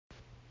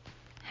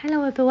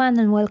Hello everyone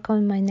and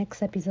welcome to my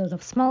next episode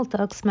of Small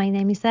Talks. My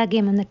name is Agi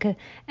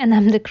and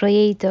I'm the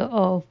creator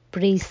of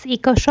Breeze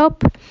Eco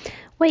Shop,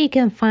 where you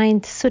can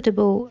find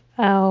suitable,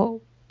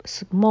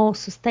 more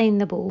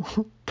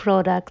sustainable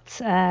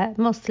products,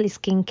 mostly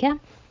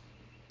skincare.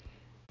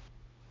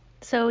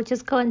 So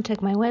just go and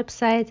check my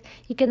website.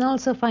 You can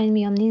also find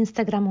me on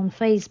Instagram, on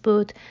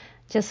Facebook.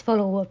 Just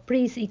follow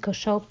Breeze Eco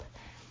Shop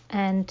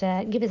and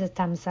give it a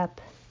thumbs up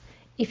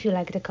if you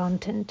like the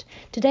content.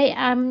 Today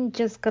I'm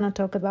just gonna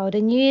talk about the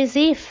New Year's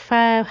Eve.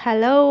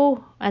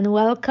 Hello and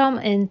welcome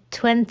in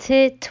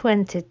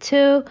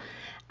 2022.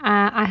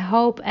 I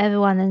hope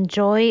everyone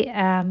enjoy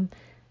a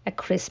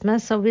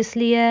Christmas,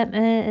 obviously,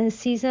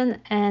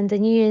 season and the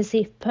New Year's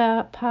Eve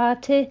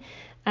party.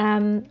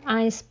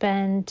 I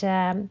spent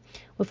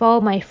with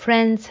all my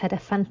friends, had a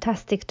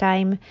fantastic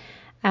time,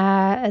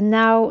 and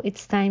now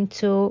it's time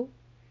to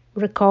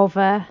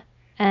recover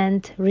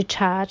and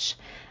recharge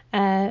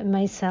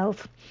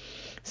myself.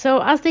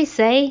 So, as they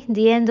say,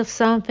 the end of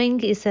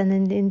something is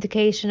an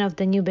indication of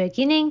the new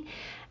beginning.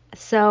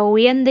 So,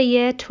 we end the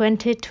year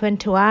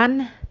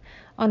 2021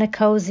 on a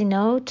cozy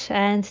note,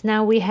 and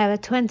now we have a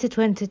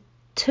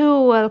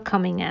 2022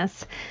 welcoming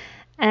us.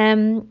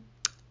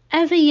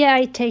 Every year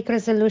I take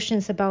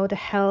resolutions about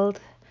health,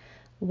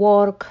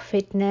 work,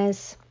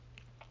 fitness,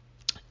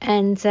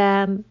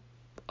 and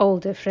all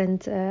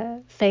different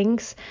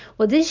things.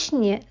 Well, this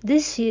new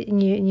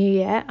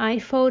year, I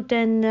thought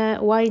then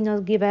why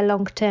not give a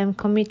long-term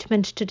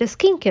commitment to the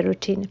skincare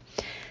routine?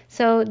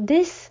 So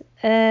this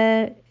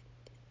new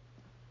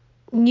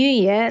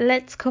year,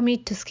 let's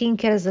commit to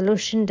skincare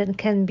resolution that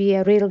can be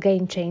a real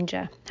game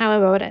changer. How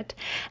about it?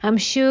 I'm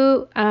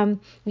sure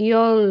you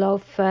all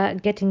love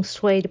getting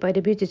swayed by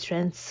the beauty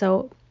trends.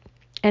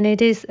 And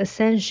it is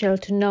essential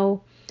to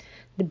know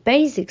the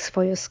basics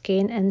for your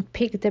skin and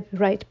pick the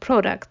right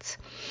products.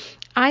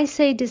 I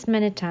say this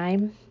many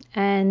times,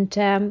 and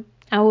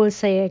I will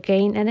say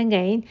again and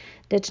again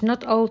that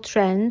not all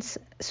trends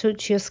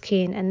suit your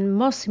skin, and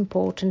most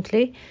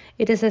importantly,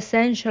 it is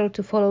essential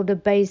to follow the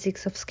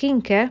basics of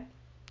skincare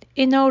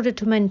in order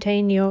to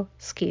maintain your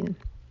skin.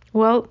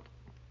 Well,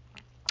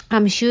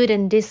 I'm sure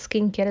in this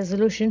skincare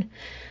resolution,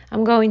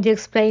 I'm going to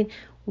explain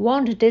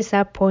won't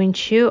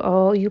disappoint you,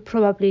 or you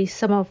probably,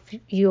 some of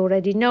you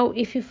already know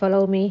if you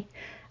follow me.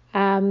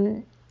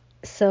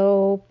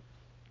 So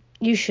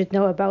you should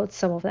know about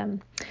some of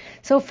them.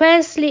 So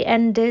firstly,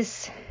 and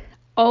this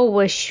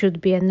always should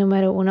be a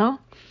numero uno,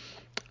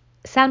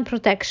 sun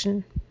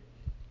protection.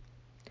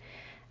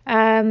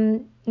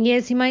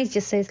 Yes, you might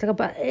just say,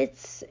 but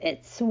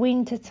it's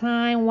winter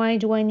time. Why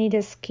do I need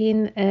a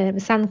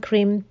sun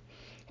cream?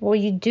 Well,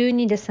 you do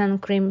need a sun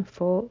cream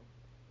for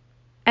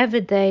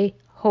every day,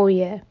 whole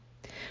year.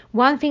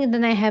 One thing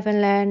that I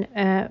haven't learned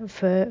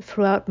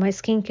throughout my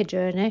skincare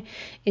journey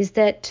is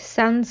that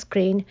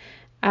sunscreen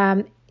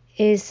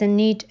is a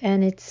need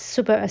and it's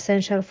super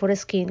essential for the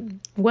skin.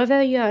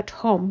 Whether you're at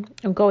home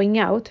or going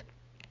out,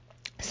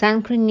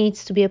 sunscreen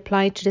needs to be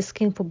applied to the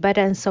skin for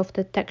better and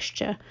softer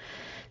texture.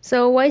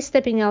 So while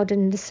stepping out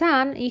in the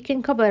sun, you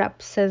can cover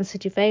up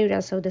sensitive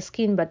areas of the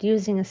skin, but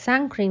using a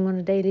sun cream on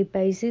a daily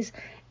basis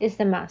is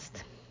the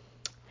must.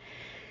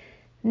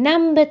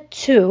 Number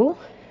 2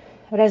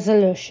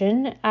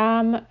 resolution,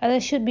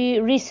 there should be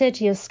reset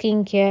your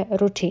skincare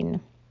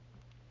routine.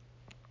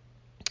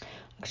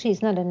 Actually,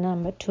 it's not a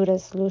number 2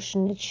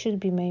 resolution. It should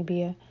be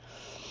maybe a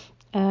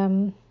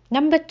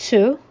number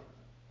 2.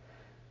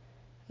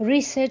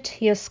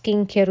 Reset your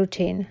skincare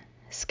routine.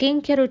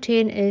 Skincare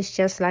routine is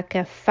just like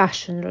a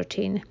fashion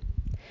routine,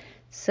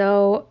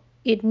 so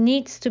it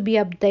needs to be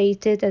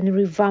updated and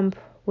revamped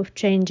with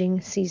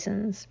changing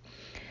seasons.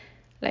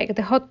 Like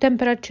the hot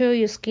temperature,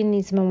 your skin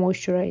needs more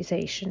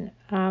moisturization.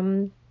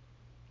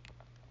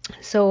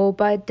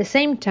 But at the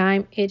same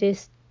time, it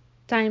is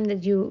time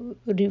that you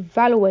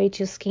reevaluate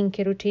your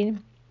skincare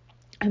routine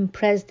and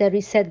press the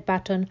reset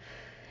button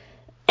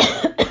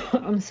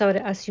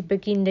as you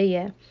begin the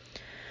year.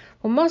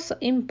 Well, most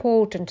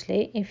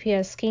importantly, if you're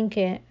a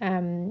skincare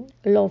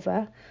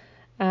lover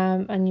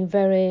and you're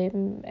very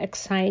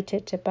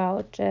excited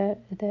about the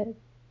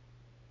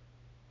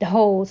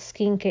whole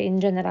skincare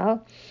in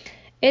general,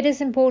 it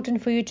is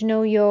important for you to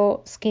know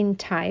your skin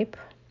type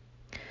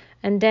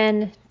and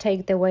then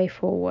take the way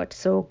forward.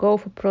 So go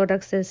for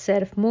products that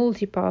serve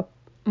multiply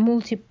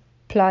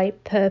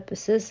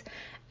purposes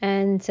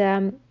and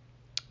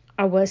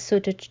are well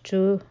suited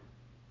to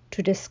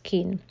the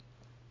skin.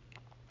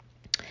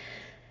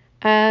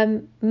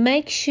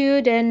 Make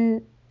sure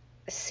then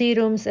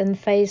serums and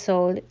face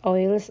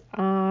oils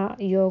are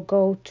your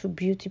go-to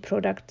beauty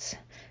products.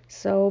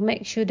 So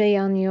make sure they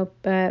are on your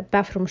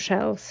bathroom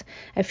shelves.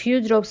 A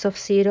few drops of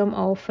serum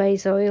or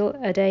face oil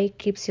a day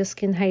keeps your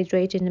skin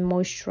hydrated and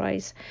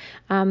moisturized.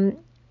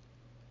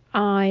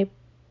 I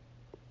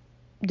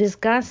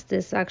discussed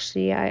this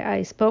actually.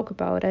 I spoke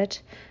about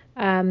it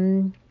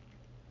in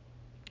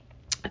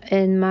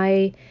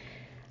my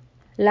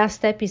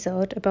last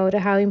episode about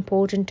how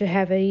important to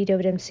have either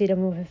of them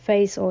serum or a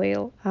face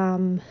oil,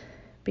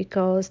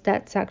 because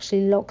that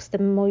actually locks the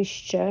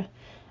moisture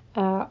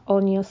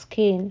on your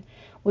skin.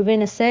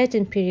 Within a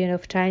certain period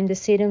of time, the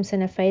serums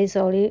and the face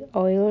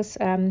oils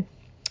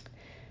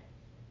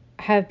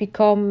have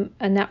become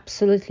an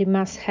absolutely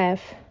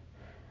must-have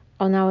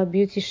on our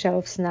beauty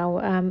shelves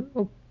now,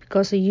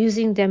 because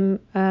using them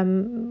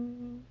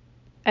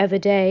every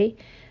day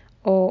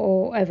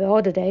or every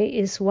other day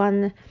is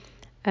one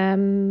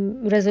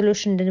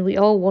resolution that we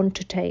all want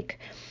to take.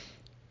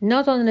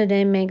 Not only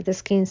they make the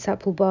skin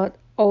supple, but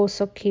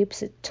also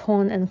keeps it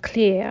toned and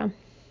clear.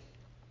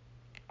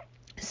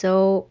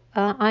 So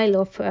I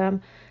love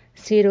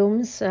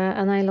serums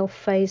and I love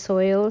face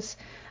oils,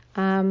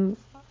 and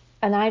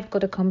I've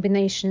got a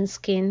combination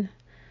skin,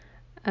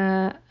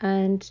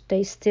 and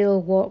they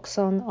still works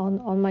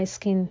on my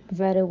skin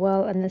very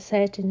well, and a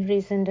certain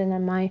reason that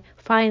my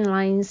fine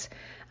lines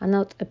are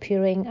not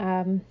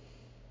appearing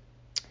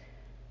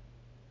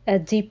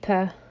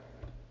deeper,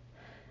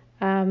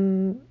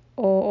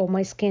 or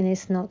my skin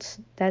is not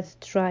that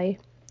dry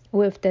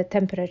with the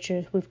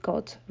temperature we've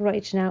got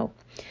right now.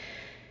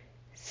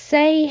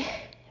 Say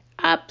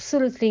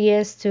absolutely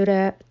yes to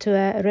a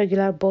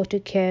regular body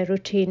care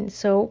routine.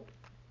 So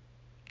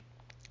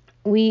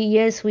we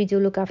do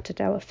look after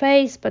our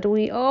face, but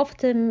we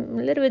often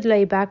a little bit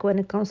lay back when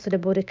it comes to the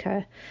body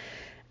care.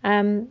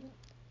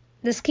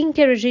 The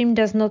skincare regime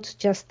does not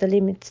just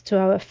limit to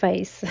our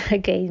face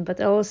again,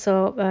 but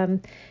also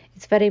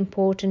it's very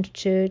important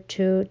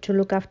to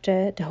look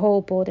after the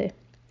whole body,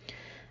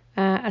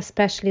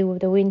 especially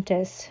with the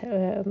winters,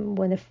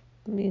 when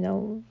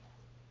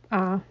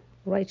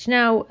right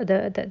now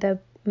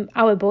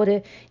our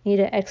body need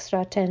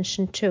extra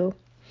attention too.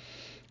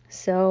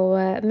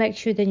 So make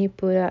sure that you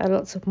put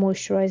lots of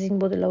moisturizing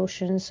body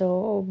lotions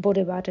or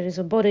body butters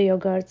or body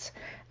yogurts,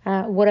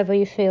 whatever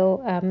you feel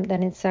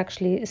then it's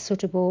actually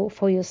suitable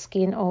for your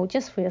skin or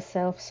just for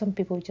yourself. Some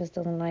people just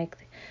don't like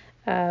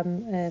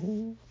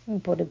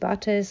body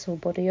butters or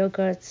body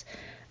yogurts,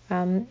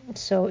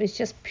 so it's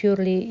just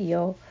purely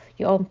your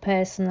own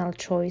personal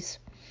choice.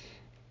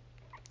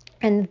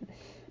 And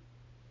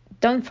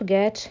don't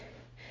forget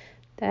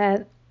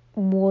that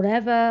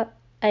whatever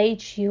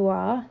age you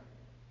are,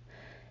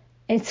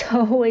 it's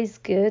always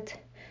good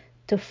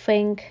to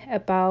think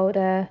about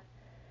a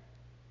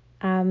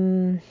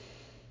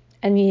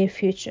near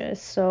future.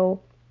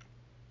 So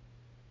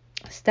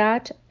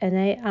start an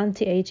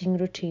anti-aging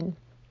routine.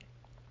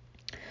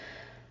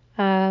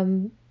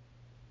 I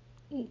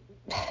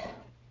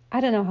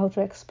don't know how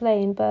to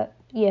explain, but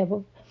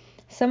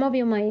some of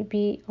you might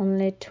be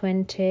only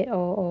 20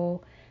 or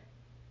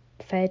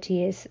 30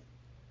 years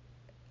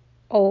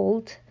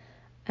old,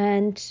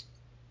 and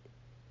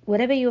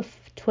whatever you're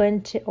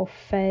 20 or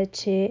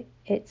 30,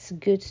 it's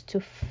good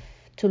to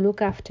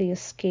look after your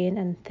skin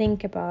and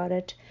think about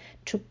it.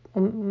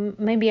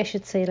 Maybe I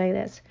should say like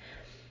this: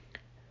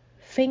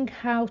 think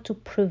how to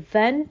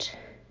prevent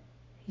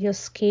your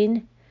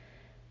skin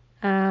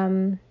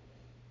or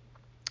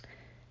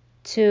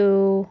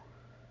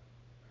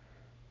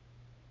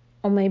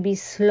maybe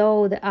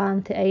slow the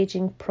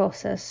anti-aging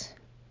process.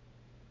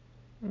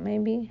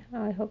 Maybe,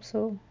 I hope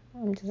so.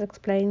 I'm just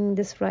explaining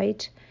this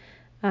right.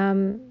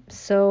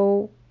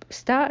 So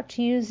start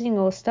using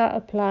or start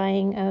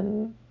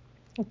applying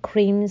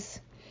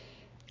creams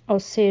or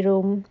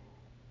serum.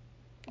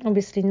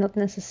 Obviously not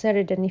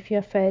necessary then if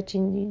you're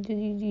 13,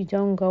 you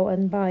don't go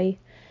and buy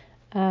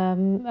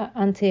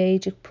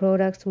anti-aging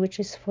products which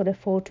is for the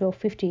 40 or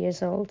 50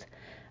 years old.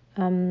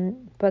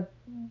 But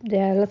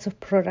there are lots of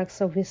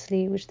products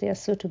obviously which they are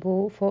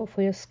suitable for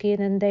your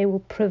skin, and they will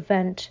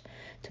prevent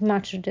to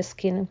mature the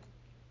skin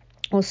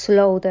or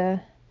slow the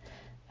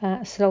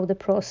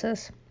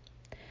process.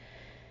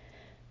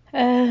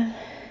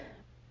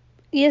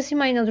 Yes, you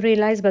might not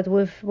realize, but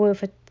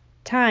with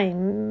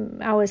time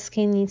our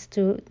skin needs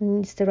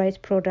the right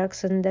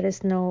products, and there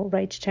is no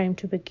right time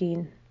to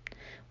begin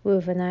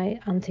with an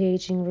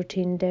anti-aging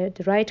routine. The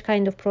right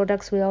kind of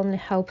products will only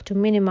help to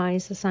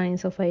minimize the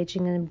signs of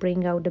aging and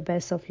bring out the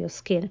best of your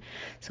skin.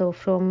 So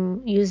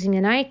from using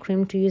an eye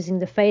cream to using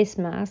the face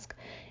mask,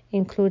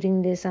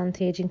 including these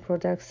anti-aging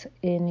products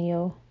in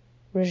your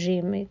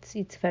regime,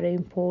 it's very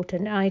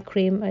important. Eye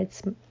cream,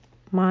 it's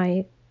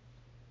my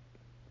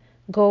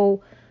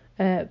go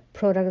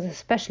product,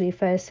 especially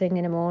first thing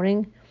in the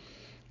morning,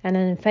 and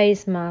then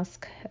face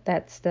mask,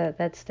 that's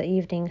the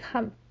evening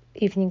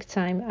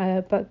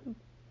time. But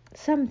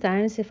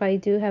sometimes if I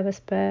do have a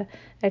spare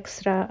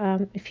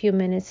extra a few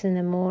minutes in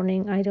the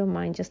morning, I don't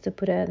mind just to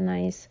put a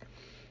nice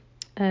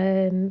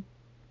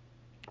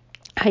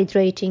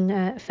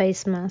hydrating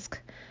face mask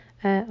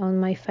on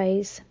my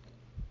face.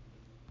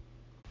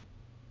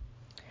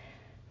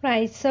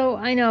 Right, so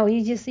I know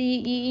you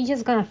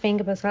just gonna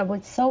think about that, but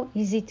it's so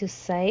easy to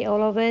say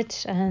all of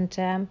it, and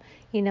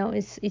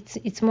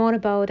it's more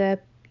about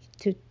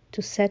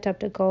to set up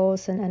the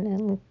goals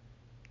and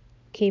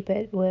keep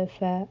it with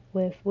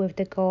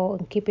the goal,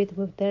 and keep it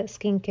with the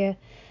skincare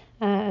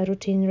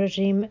routine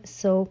regime.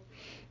 So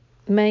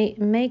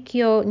make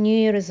your New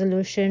Year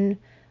resolution.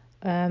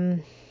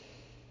 Then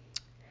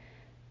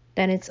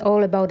it's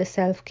all about the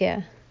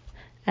self-care,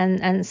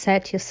 and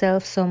set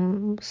yourself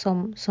some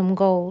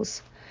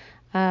goals.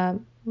 As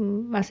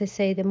I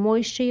say, the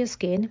moisture your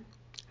skin.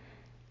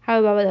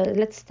 However,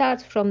 let's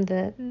start from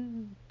the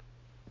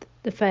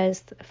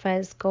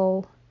first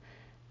goal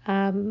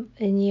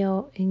in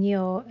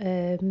your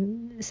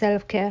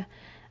self-care.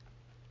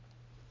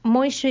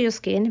 Moisture your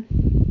skin.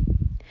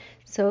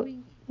 So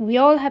we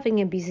all having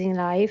a busy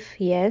life,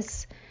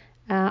 yes.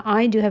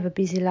 I do have a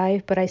busy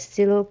life, but I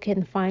still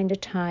can find a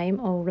time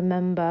or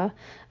remember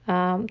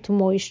to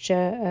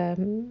moisture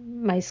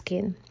my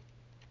skin.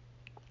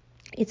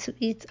 It's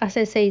as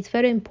I say, it's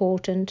very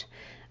important.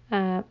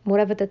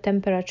 Whatever the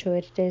temperature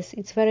it is,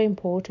 it's very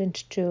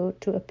important to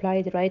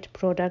apply the right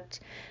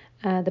product,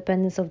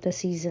 depending of the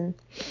season.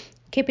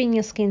 Keeping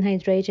your skin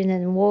hydrated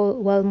and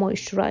well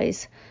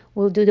moisturized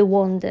will do the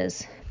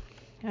wonders.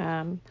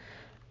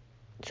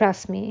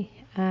 Trust me,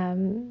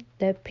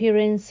 the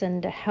appearance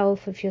and the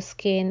health of your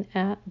skin,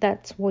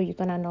 that's what you're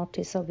gonna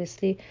notice,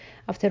 obviously,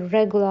 after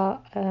regular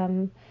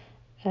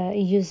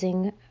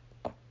using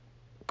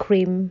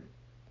cream,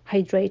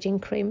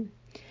 hydrating cream.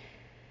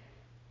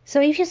 So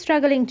if you're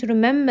struggling to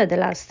remember the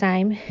last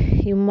time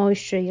you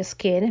moisture your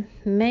skin,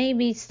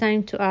 maybe it's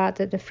time to add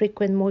the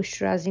frequent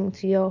moisturizing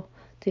to your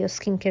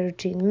skincare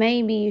routine.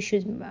 Maybe you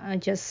should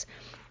just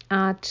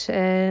add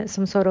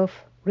some sort of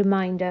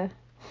reminder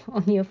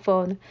on your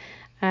phone.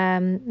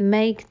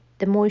 Make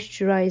the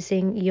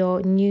moisturizing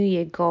your New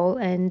Year goal,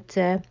 and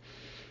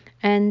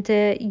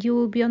you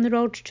will be on the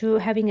road to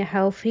having a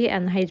healthy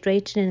and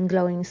hydrated and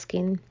glowing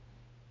skin.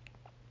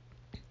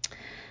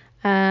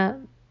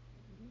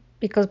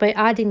 Because by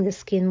adding the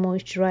skin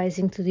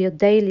moisturizing to your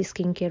daily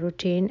skincare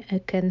routine,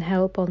 it can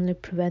help only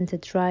prevent a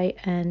dry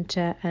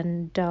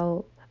and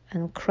dull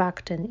and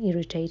cracked and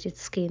irritated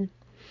skin.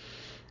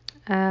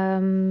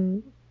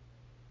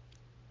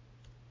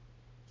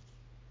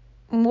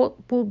 What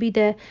will be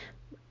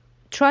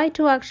try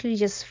to actually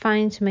just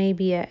find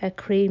maybe a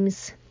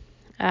creams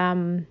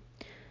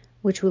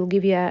which will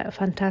give you a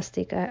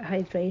fantastic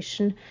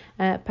hydration,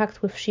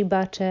 packed with shea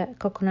butter,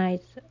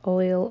 coconut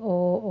oil,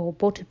 or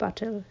body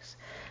butters.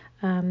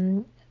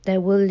 They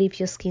will leave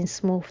your skin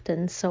smooth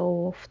and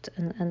soft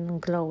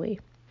and glowy.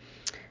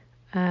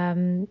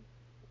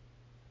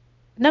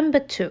 Number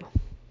 2,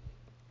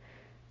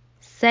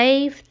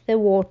 save the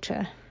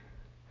water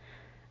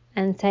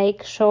and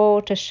take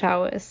shorter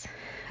showers.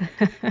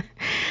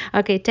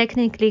 Okay,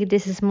 technically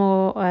this is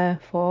more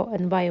for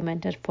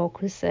environmental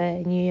focus,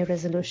 New Year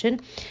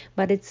resolution,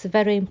 but it's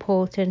very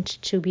important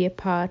to be a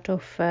part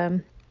of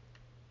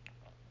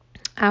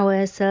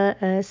our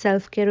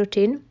self-care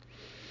routine.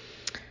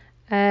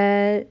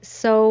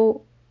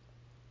 So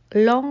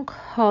long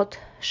hot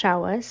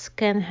showers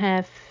can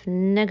have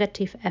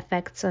negative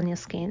effects on your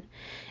skin.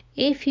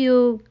 If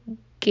you're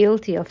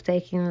guilty of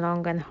taking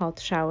long and hot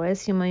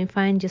showers, you may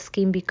find your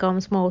skin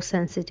becomes more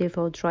sensitive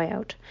or dry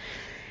out.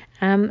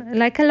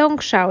 Like a long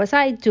showers,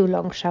 I do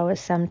long showers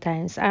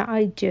sometimes.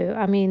 I do.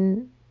 I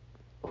mean,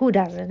 who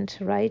doesn't,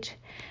 right?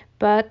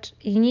 But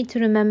you need to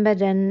remember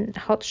then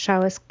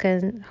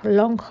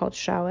long hot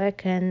shower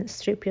can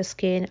strip your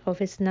skin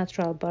of its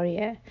natural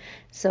barrier.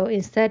 So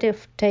instead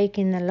of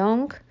taking a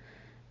long,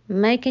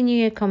 make a New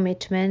Year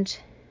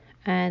commitment,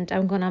 and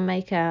I'm gonna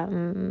make a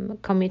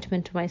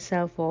commitment to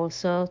myself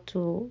also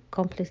to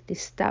completely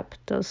stop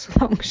those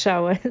long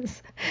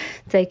showers,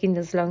 taking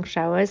those long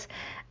showers,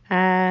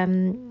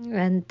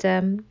 and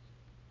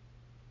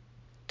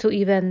to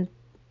even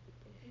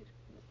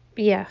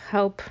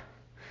help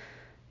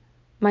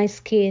my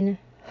skin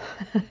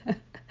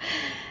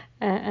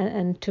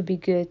and to be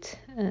good,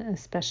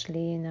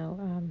 especially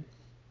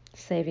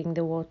saving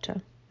the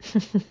water.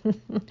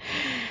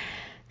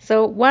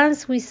 So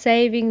once we're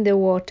saving the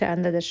water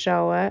under the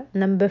shower,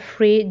 number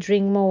 3,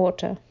 drink more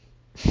water.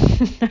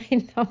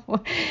 I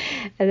know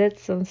that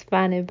sounds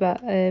funny,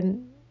 but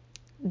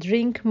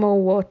drink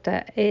more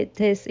water. It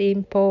is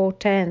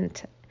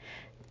important.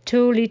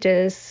 2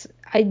 liters.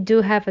 I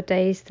do have a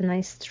taste, and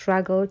I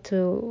struggle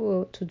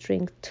to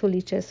drink 2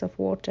 liters of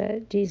water.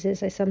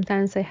 Jesus,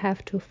 sometimes I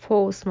have to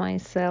force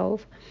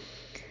myself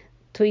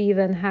to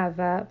even have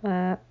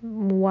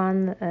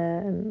 1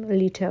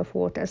 liter of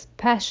water,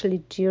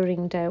 especially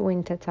during the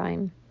winter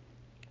time.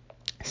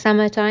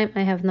 Summertime,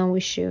 I have no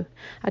issue.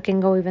 I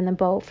can go even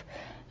above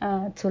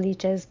 2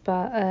 liters,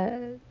 but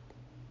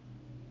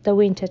the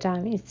winter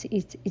time,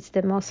 it's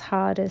the most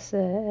hardest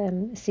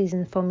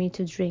season for me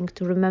to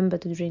remember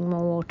to drink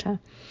more water,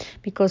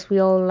 because we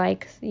all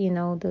like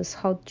those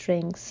hot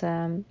drinks,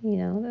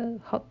 the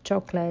hot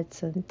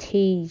chocolates and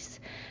teas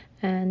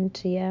and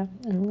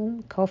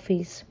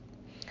coffees.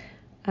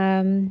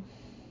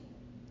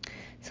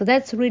 So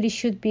that's really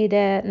should be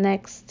the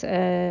next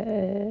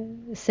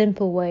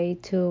simple way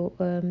to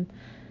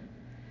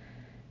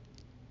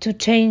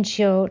change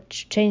your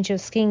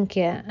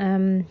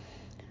skincare.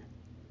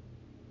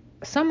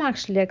 Some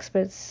actually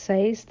experts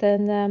say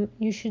that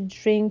you should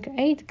drink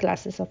 8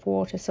 glasses of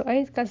water. So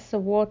 8 glasses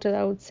of water,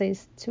 I would say,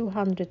 is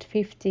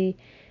 250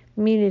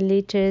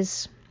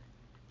 milliliters.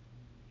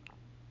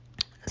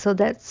 So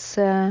that's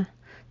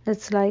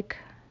like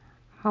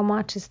How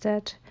much is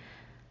that?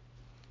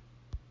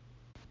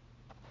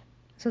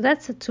 So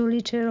that's a 2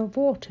 liter of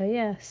water,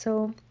 yeah.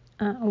 So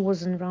I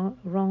wasn't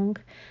wrong.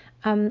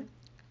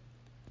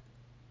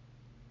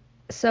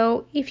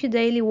 So if your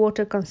daily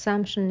water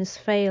consumption is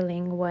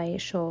failing way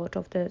short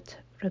of that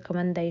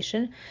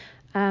recommendation,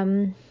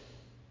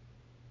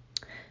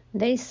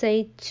 they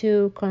say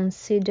to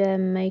consider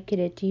making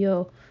it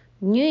your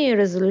New Year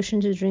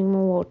resolution to drink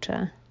more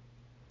water.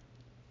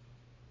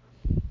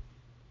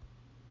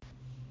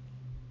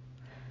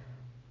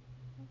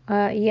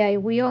 Yeah,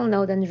 we all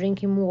know that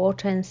drinking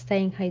water and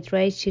staying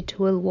hydrated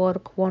will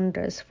work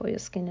wonders for your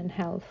skin and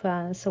health.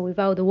 So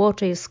without the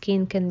water, your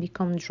skin can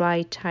become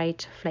dry,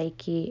 tight,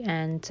 flaky,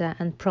 and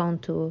prone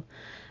to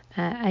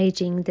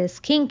aging. The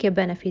skincare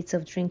benefits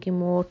of drinking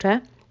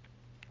water.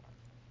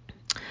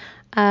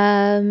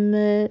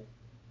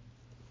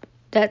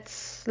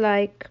 That's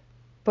like,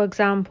 for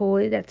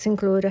example, that's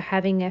include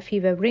having a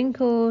fever,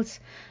 wrinkles,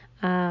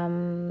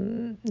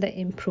 the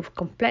improved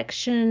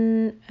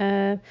complexion,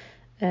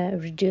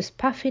 reduced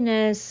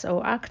puffiness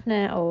or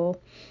acne, or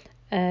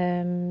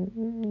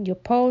your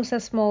pores are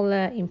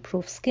smaller,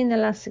 improved skin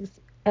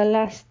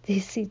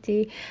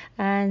elasticity,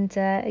 and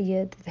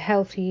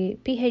healthy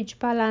pH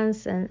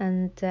balance,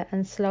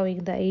 and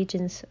slowing the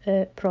aging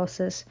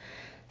process.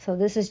 So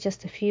this is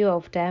just a few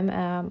of them.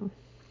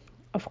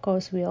 Of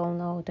course, we all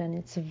know that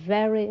it's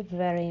very,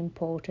 very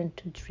important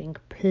to drink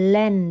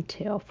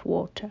plenty of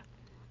water.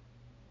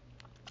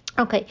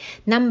 Okay,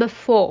 number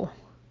 4.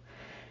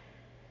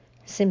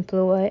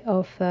 Simple way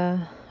of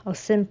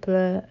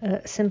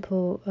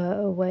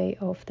way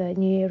of the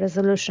New Year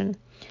resolution.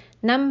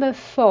 Number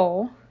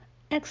 4,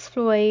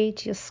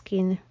 exfoliate your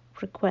skin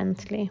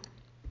frequently.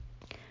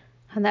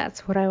 And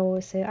that's what I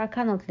always say. I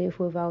cannot live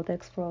without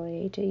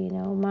exfoliating. You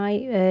know,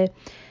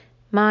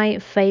 my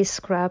face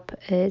scrub,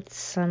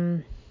 it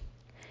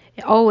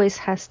always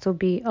has to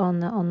be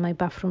on my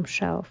bathroom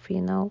shelf.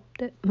 You know,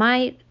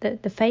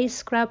 the face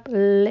scrub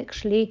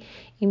literally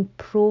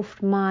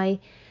improved my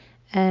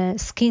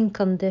skin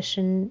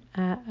condition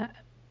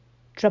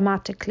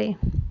dramatically.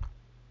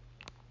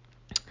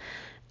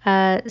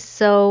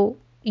 So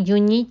you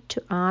need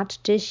to add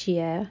this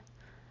year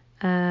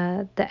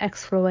the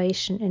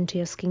exfoliation into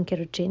your skincare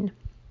routine.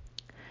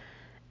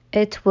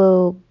 It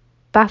will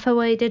buff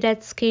away the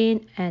dead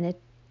skin, and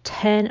it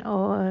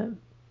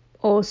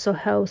also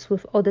helps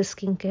with other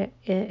skincare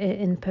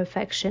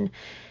imperfection.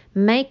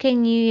 Make a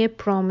New Year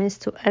promise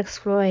to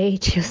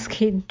exfoliate your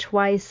skin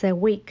twice a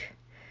week.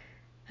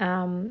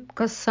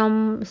 Because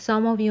some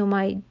of you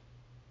might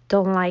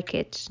don't like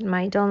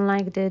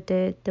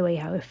the way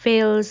how it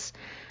feels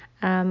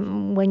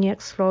when you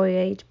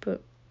exfoliate,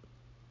 but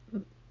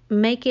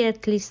make it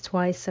at least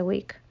twice a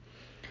week.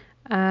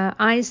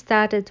 I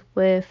started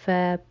with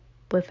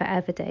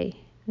every day.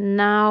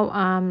 Now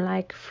I'm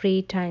like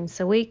 3 times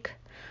a week.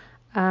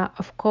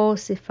 Of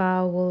course, if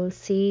I will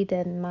see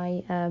that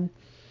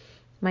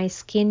my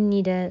skin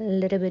need a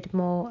little bit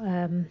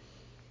more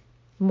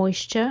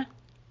moisture,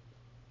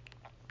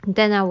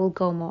 then I will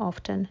go more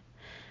often.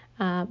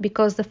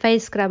 Because the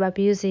face scrub I'm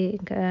using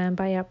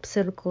by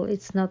Upcircle,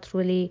 it's not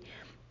really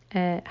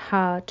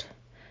hard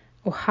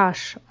or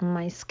harsh on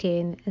my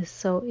skin,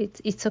 so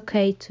it's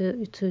okay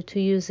to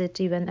use it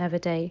even every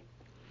day.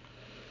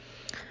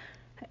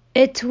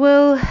 It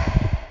will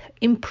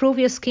improve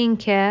your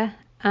skincare,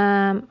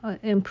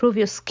 improve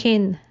your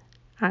skin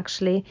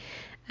actually,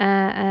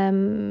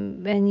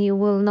 and you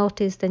will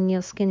notice that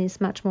your skin is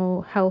much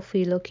more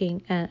healthy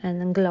looking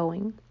and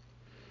glowing.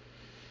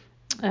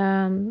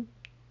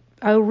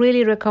 I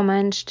really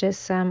recommend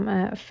this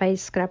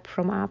face scrub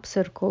from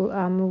Upcircle.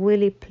 I'm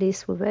really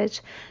pleased with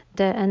it.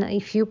 And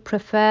if you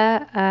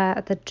prefer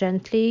the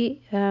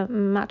gently,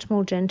 much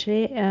more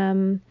gently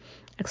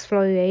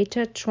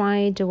exfoliator,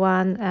 try the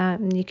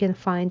one you can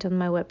find on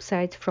my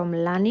website from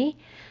Lani.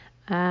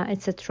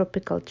 It's a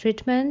tropical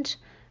treatment,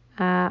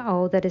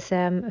 or that is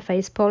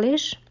face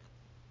polish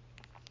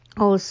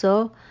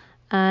also.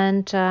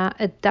 And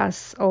it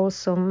does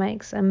also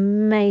makes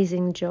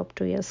amazing job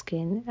to your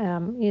skin.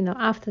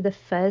 After the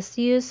first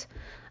use,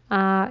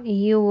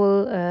 you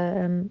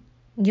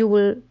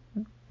will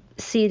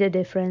see the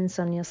difference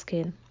on your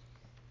skin.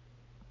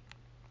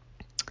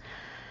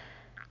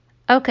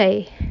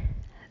 Okay,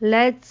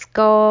 let's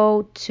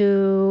go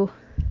to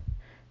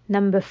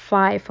number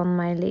 5 on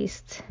my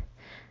list.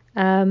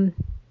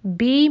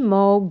 Be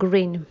more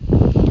green.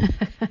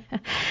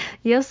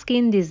 Your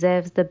skin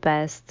deserves the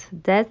best.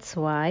 That's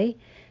why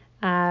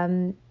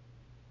I'm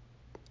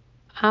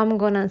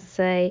gonna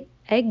say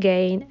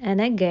again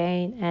and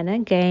again and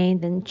again,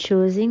 then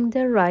choosing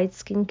the right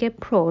skincare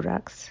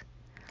products.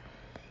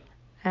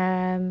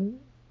 And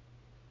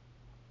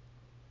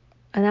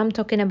I'm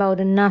talking about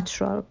the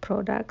natural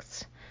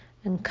products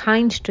and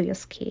kind to your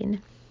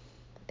skin.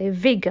 They're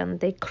vegan,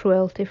 they're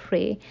cruelty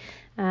free.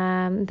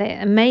 They're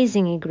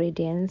amazing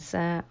ingredients,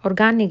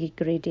 organic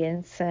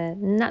ingredients,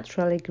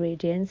 natural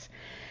ingredients.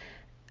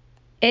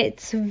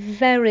 It's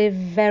very,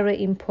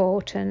 very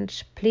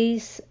important.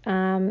 Please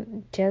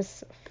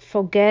just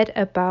forget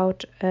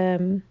about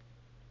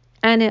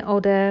any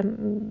other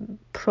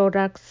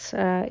products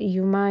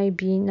you might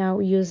be now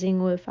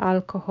using with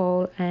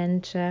alcohol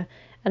and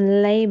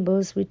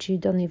labels which you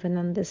don't even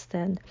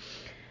understand.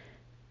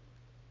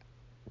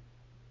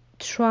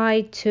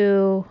 Try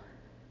to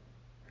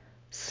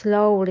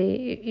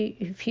slowly,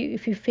 if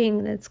you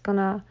think it's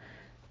gonna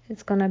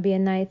be a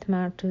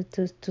nightmare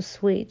to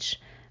switch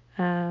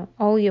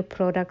all your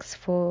products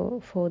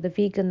for the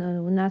vegan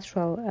or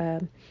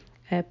natural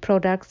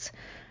products,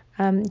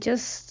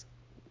 just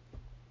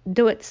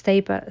do it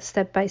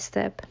step by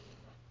step.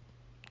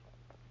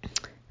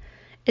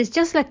 It's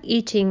just like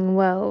eating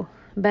well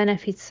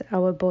benefits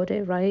our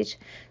body, right?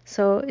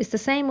 So it's the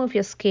same with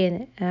your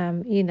skin.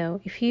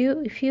 If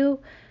you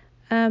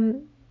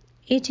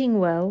eating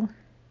well,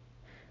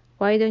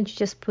 why don't you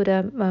just put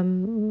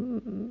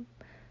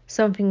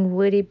something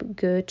really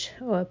good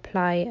or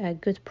apply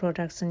good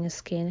products on your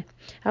skin?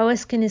 Our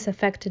skin is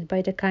affected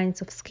by the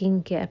kinds of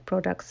skincare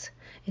products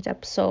it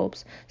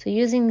absorbs. So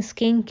using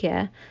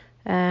skincare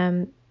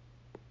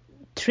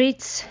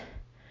treats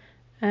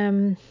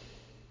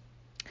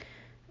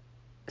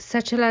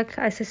such like,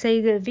 as I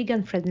say, the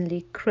vegan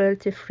friendly,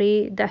 cruelty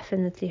free,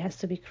 definitely has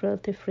to be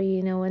cruelty free.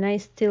 And I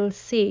still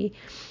see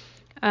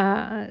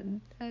at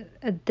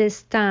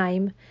this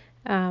time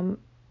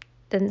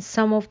then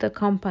some of the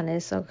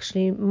companies,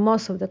 actually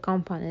most of the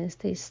companies,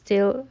 they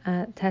still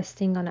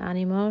testing on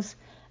animals.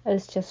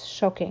 It's just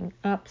shocking,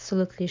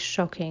 absolutely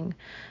shocking,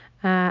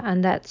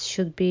 and that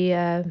should be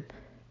I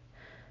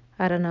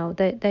don't know,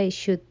 they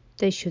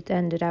should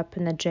end it up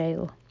in a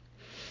jail.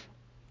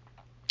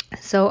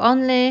 So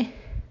only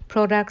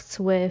products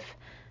with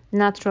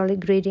natural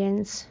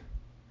ingredients,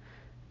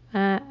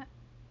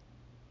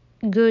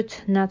 good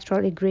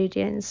natural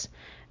ingredients,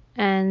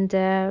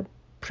 and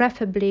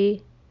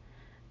preferably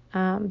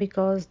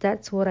because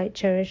that's what I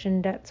cherish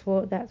and that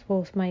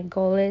was my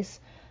goal is,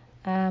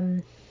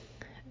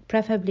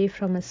 preferably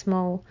from a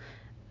small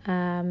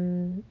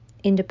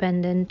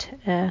independent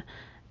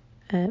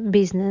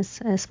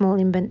business, small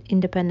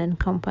independent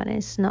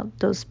companies, not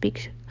those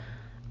big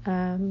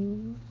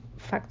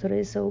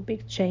factories or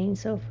big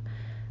chains of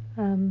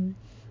I'm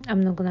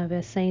not gonna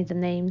be saying the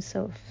names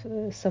of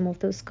some of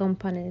those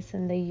companies,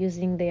 and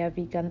they are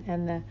vegan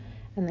and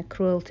the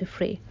cruelty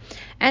free.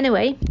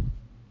 Anyway,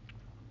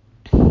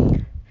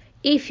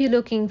 if you're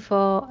looking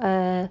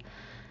for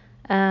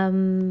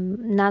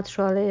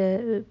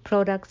natural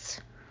products,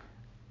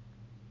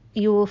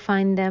 you will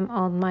find them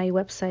on my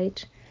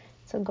website.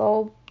 So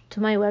go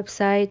to my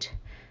website.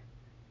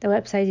 The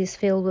website is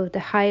filled with the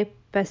high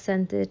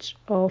percentage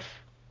of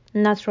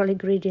natural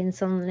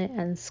ingredients only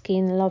and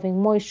skin loving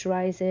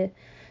moisturizer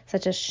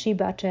such as shea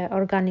butter,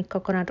 organic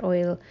coconut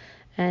oil,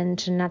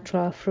 and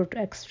natural fruit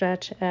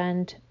extract,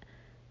 and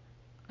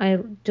I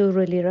do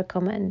really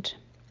recommend.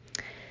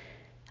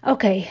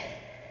 Okay,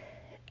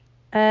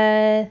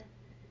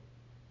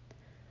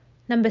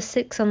 number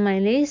 6 on my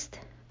list,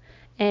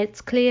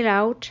 it's clear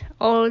out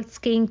all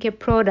skincare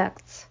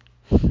products.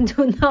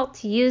 Do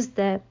not use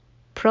the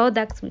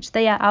products which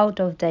they are out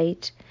of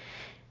date.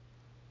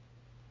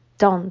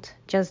 Don't,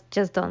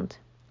 just don't.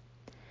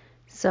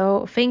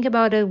 So think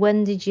about it.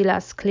 When did you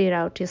last clear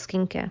out your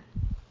skincare?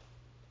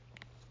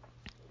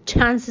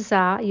 Chances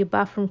are your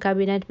bathroom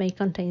cabinet may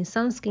contain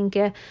some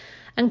skincare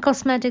and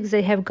cosmetics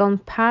that have gone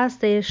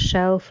past their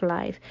shelf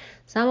life.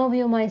 Some of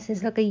you might say,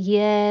 like,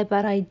 yeah,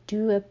 but I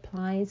do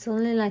apply. It's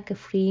only like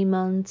 3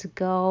 months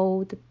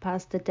ago,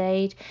 past the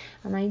date,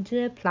 and I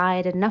do apply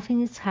it and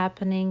nothing is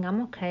happening.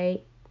 I'm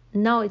okay.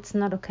 No, it's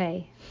not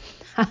okay.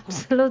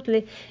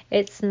 Absolutely,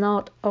 it's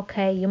not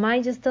okay. You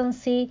might just don't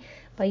see,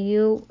 but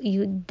you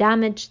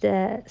damage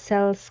the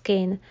cell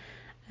skin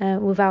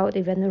without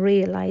even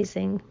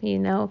realizing.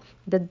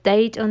 The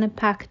date on the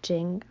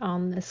packaging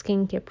on the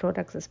skincare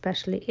products,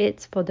 especially,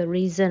 it's for the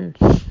reason.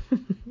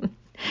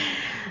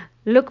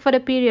 Look for the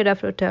period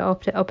of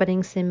the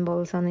opening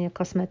symbols on your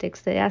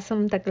cosmetics. There are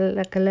some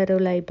like little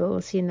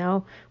labels,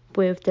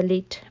 with the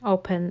lid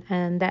open,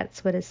 and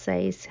that's what it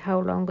says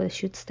how long it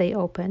should stay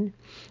open.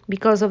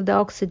 Because of the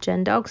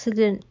oxygen,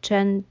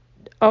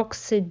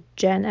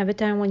 every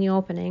time when you're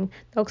opening,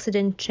 the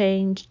oxygen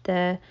change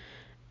the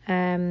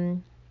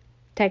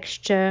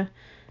texture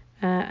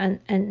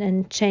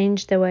and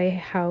change the way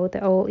how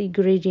the all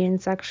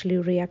ingredients actually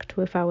react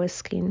with our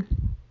skin.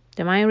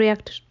 They might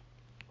react.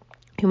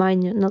 You might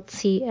not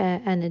see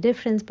any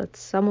difference, but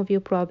some of you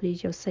probably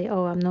just say,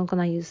 oh, I'm not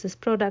going to use this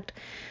product.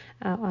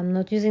 I'm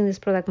not using this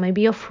product.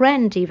 Maybe your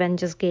friend even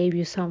just gave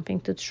you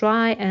something to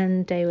try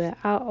and they were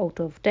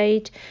out of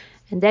date.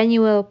 And then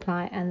you will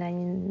apply, and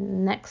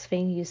then next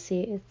thing you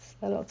see, it's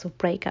lots of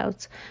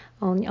breakouts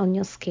on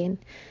your skin.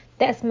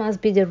 That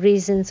must be the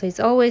reason. So it's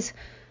always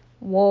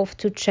worth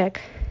to check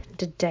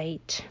the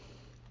date.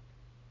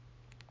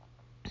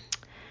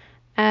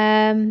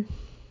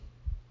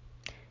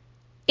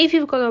 If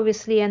you've got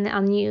obviously an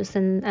unused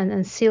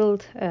and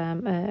sealed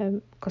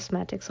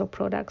cosmetics or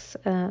products,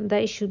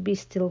 they should be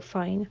still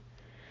fine.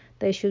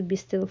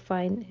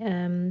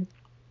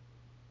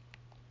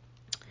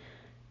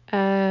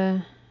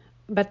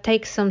 but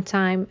take some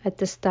time at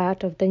the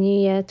start of the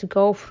new year to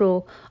go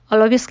through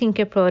all of your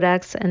skincare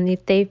products, and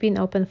if they've been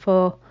open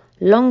for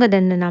longer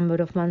than the number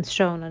of months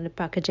shown on the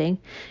packaging,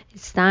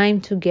 it's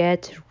time to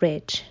get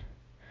rid.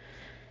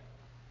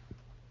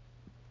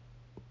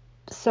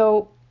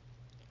 So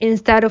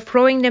instead of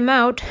throwing them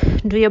out,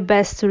 do your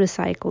best to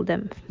recycle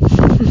them.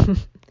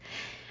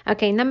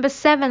 Okay, number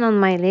 7 on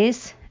my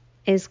list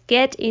is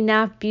get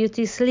enough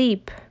beauty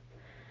sleep.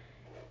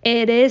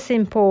 It is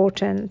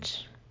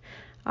important.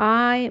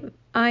 I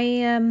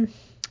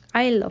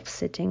love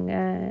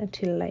sitting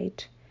till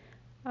late.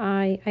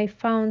 I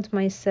found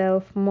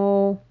myself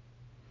more,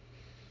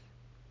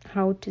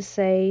 how to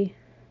say,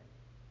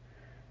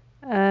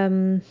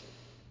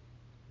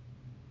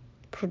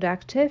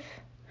 productive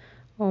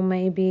or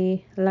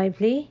maybe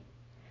lively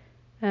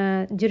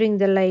during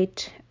the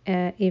late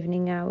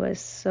evening hours.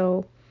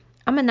 So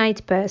I'm a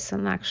night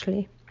person,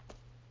 actually.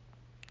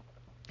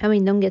 I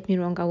mean, don't get me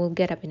wrong, I will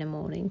get up in the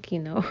morning,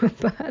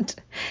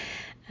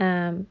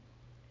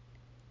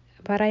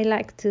 but I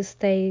like to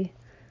stay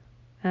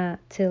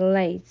till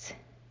late.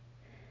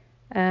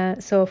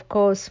 So of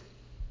course,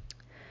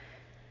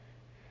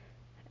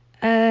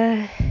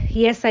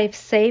 yes, I've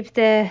saved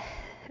the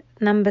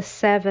number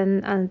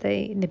 7 and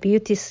the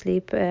beauty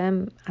sleep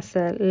as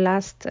a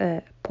last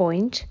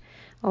point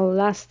or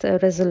last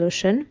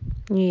resolution,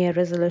 New Year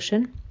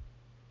resolution.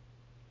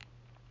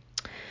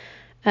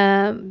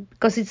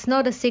 Because it's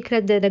not a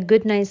secret that a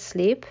good night's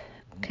sleep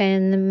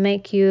can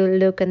make you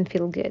look and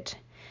feel good.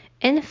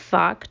 In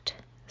fact,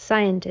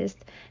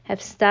 scientists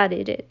have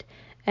studied it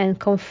and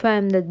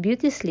confirmed that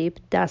beauty sleep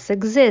does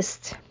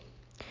exist.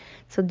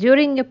 So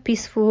during a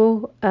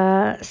peaceful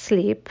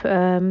sleep,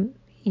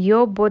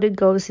 your body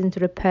goes into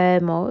repair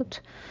mode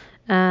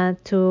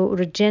to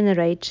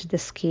regenerate the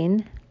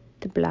skin,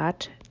 the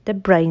blood, the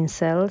brain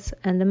cells,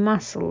 and the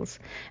muscles.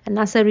 And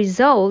as a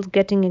result,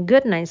 getting a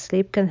good night's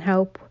sleep can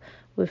help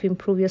with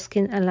improve your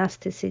skin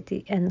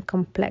elasticity and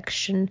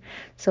complexion.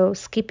 So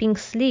skipping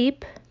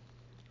sleep,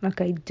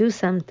 like I do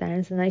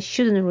sometimes, and I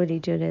shouldn't really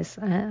do this,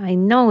 I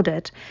know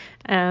that,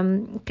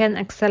 can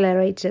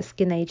accelerate the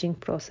skin aging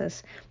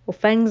process. Well,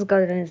 thanks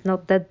God, it's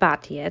not that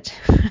bad yet.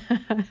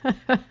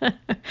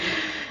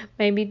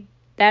 Maybe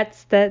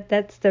that's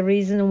the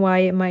reason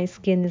why my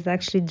skin is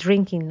actually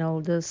drinking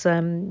all those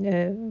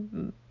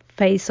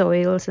face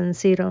oils and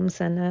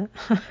serums and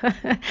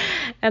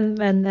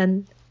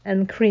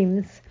and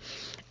creams.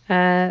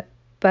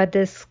 But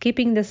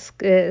skipping the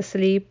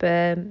sleep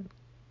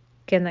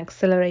can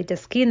accelerate the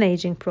skin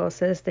aging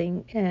process. They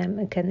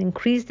can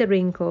increase the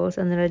wrinkles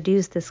and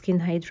reduce the skin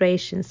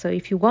hydration. So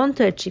if you want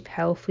to achieve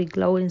healthy,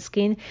 glowing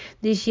skin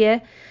this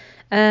year,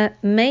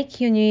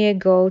 make your New Year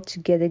goal to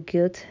get a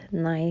good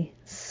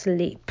night's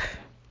sleep.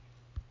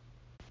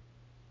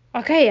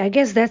 Okay, I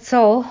guess that's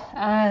all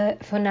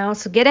for now.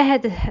 So get a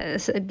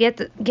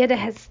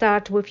head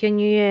start with your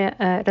New Year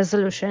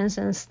resolutions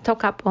and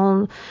stock up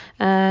on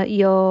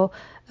your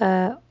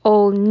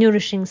all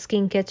nourishing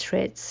skincare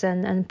treats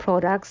and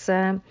products.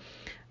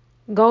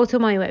 Go to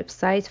my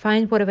website,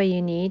 find whatever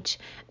you need,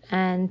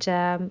 and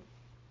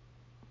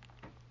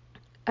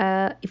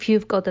if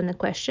you've got any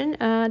question,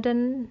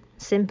 then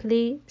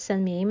simply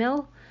send me an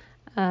email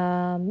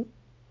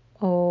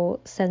or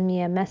send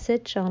me a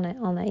message on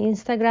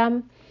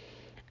Instagram.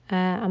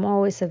 I'm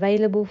always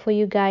available for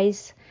you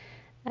guys,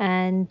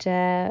 and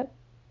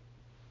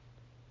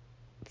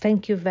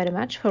thank you very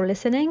much for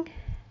listening.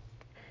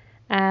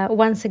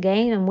 Once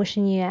again, I'm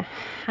wishing you a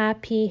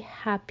happy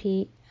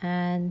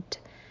and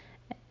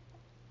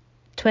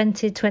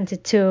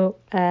 2022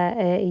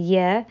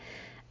 year.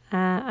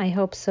 I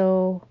hope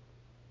so.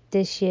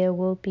 This year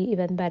will be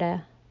even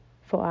better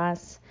for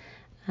us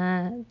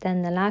than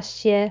the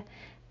last year.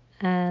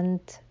 And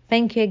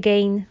thank you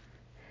again,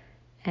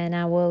 and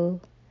I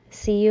will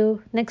see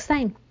you next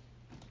time.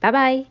 Bye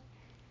bye.